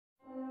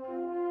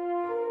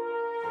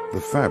The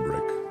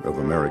fabric of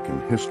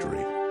American history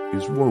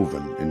is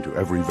woven into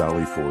every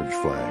Valley Forge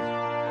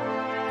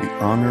flag. The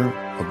honor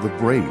of the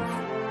brave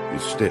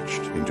is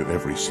stitched into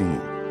every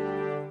seam.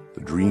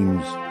 The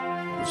dreams,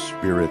 the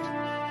spirit,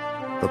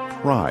 the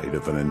pride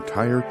of an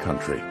entire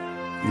country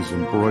is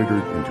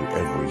embroidered into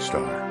every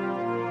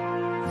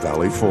star.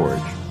 Valley Forge,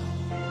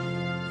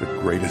 the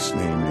greatest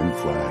name in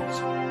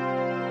flags.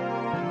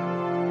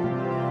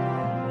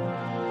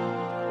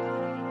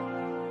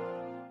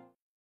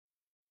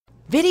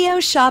 Video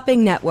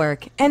Shopping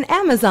Network, an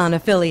Amazon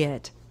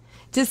affiliate.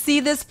 To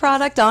see this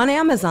product on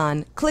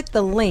Amazon, click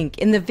the link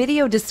in the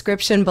video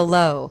description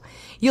below.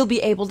 You'll be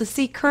able to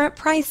see current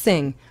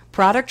pricing,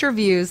 product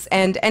reviews,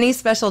 and any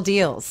special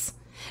deals.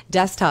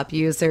 Desktop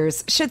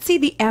users should see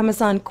the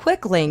Amazon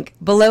quick link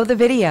below the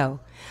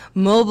video.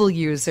 Mobile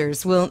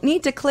users will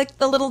need to click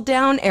the little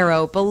down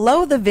arrow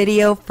below the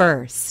video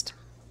first.